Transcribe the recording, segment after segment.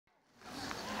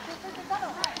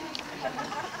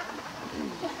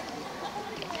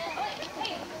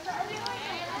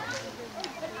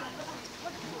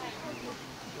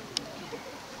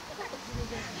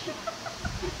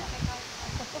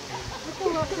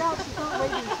I'm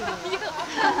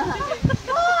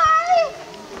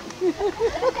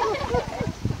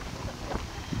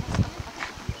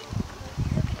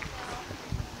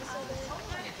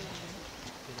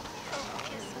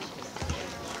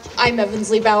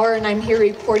Evansley Bauer, and I'm here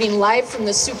reporting live from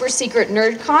the Super Secret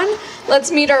NerdCon.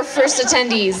 Let's meet our first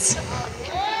attendees.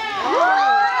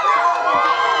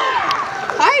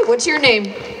 Hi, what's your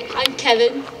name? I'm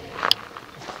Kevin.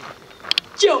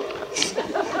 Joe.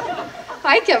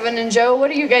 Hi, Kevin and Joe.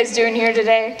 What are you guys doing here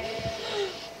today?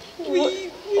 We're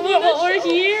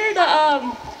here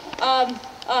to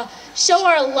show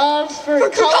our love for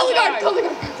Color Guard.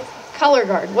 Color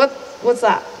Guard. What's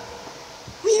that?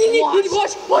 We need to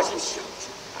watch the show.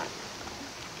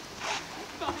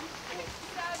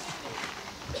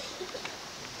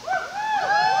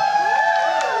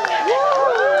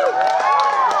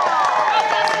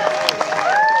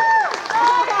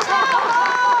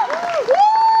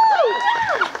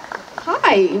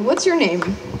 Hi, what's your name?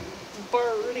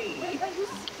 Birdie.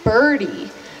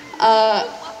 Birdie.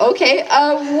 Okay,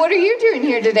 what are you doing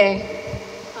here today?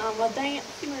 I'm a dance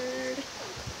nerd.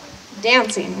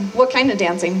 Dancing? What kind of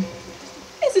dancing?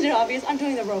 Isn't it obvious? I'm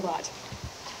doing the robot.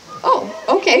 Oh,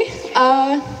 okay.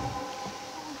 Are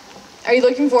you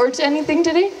looking forward to anything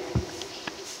today?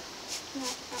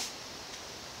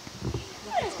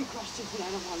 Don't ask me questions when I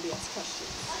don't want to be asked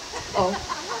questions. Oh,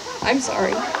 I'm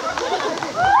sorry.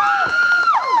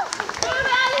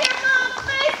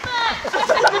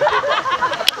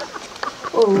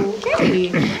 Okay.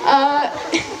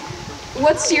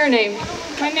 What's your name? I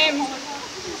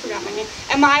forgot my name.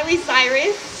 Miley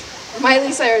Cyrus.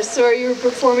 Miley Cyrus. So are you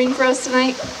performing for us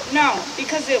tonight? No,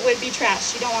 because it would be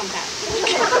trash. You don't want that.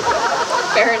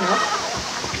 Fair enough.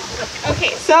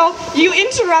 Okay, so you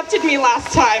interrupted me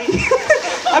last time.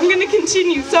 I'm gonna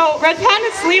continue. So red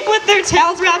pandas sleep with their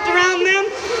tails wrapped around them.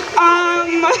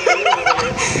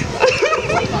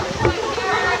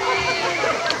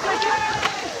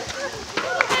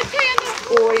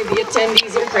 Boy, the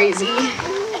attendees are crazy.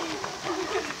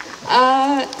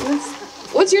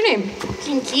 What's your name?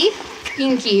 Pinky.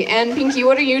 Pinky. And Pinky,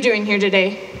 what are you doing here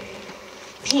today?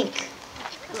 Pink.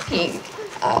 Pink.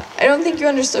 I don't think you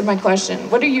understood my question.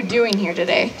 What are you doing here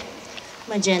today?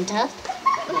 Magenta.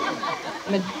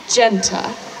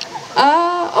 Magenta.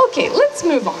 Okay, let's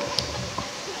move on.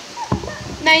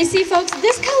 Now you see, folks,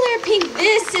 this color of pink,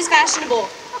 this is fashionable.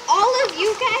 All of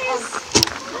you guys...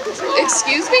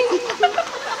 Excuse me?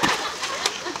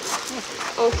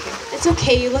 Okay. It's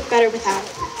okay, you look better without it.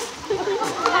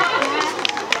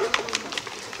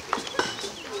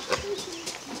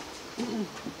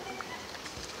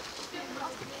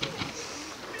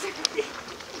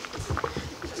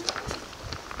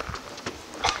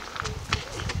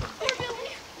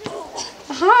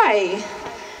 Hi.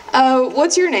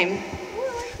 What's your name?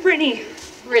 Brittany.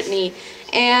 Brittany.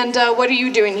 And what are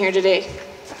you doing here today?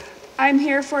 I'm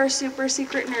here for a super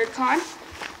secret NerdCon.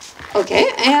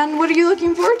 Okay, and what are you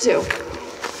looking forward to?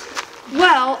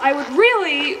 Well, I would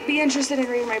really be interested in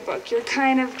reading my book. You're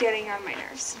kind of getting on my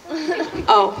nerves.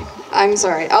 Oh, I'm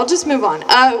sorry. I'll just move on.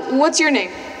 What's your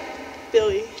name?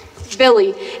 Billy.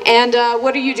 Billy. And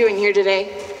what are you doing here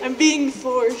today? I'm being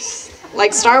forced.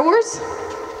 Like Star Wars?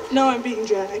 No, I'm being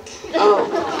dragged. Oh,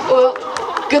 well,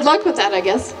 good luck with that, I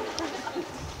guess.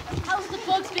 How's the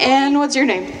books, Billy? And what's your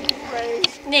name? Right.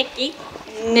 Nikki.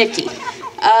 Nikki.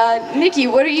 Nikki,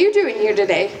 what are you doing here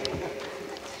today?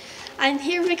 I'm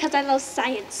here because I love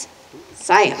science.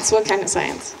 Science? What kind of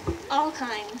science? All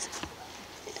kinds.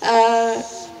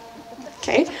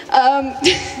 Okay.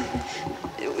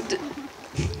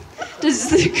 Does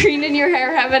the green in your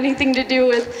hair have anything to do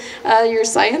with your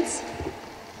science?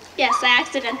 Yes, I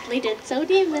accidentally did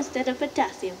sodium instead of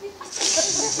potassium.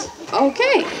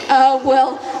 Okay.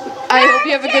 Well, I hope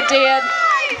you have a good day at...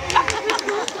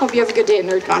 Hope you have a good day at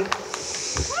NerdCon.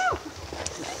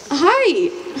 Hi.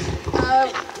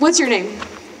 What's your name?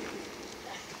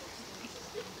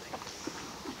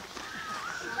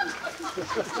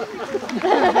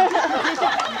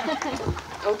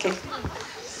 Okay.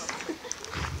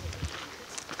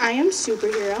 I am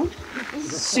superhero.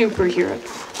 Superhero.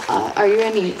 Are you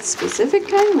any specific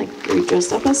kind? Like, are you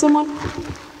dressed up as someone?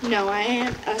 No, I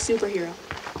am a superhero.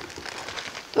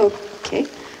 Okay.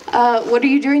 What are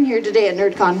you doing here today at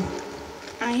NerdCon?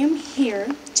 I am here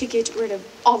to get rid of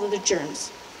all of the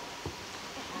germs.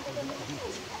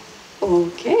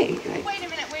 Okay. Wait a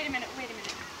minute.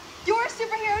 You're a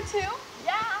superhero too?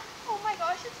 Yeah. Oh my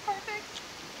gosh, it's perfect.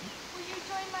 Will you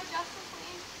join my Justice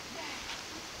League?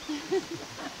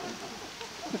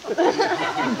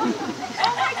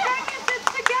 Oh my goodness,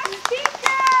 it's the guest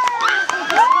speaker!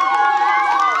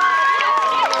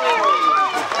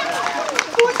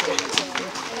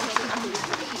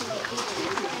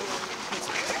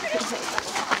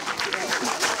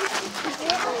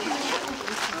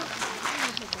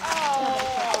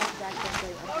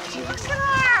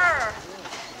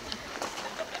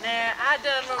 Now, I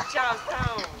done wrote y'all's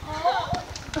poem.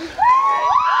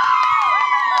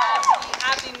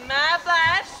 I'll be my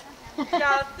obliged.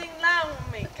 Y'all sing along with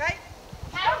me, okay?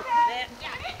 Okay.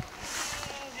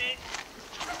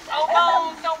 Oh,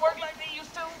 bones don't work like they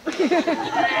used to.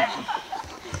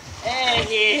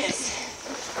 Yes.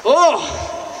 Oh,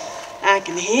 I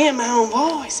can hear my own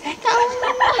voice echo.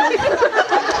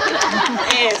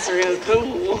 That's real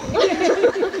cool.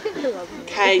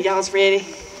 Okay, y'all's ready?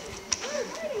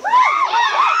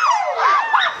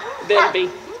 Better be.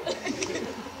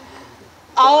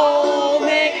 Old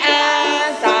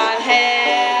MacIntyre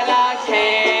had a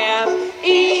camp,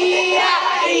 E-I-E-R-D-S,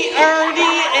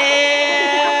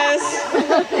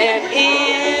 and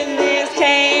in this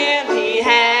camp he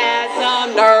had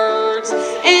some nerds,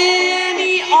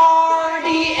 N-E-R-D-S,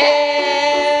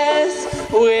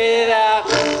 with a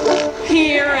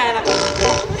here and a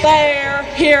there,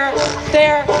 here,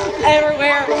 there,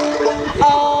 everywhere,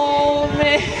 all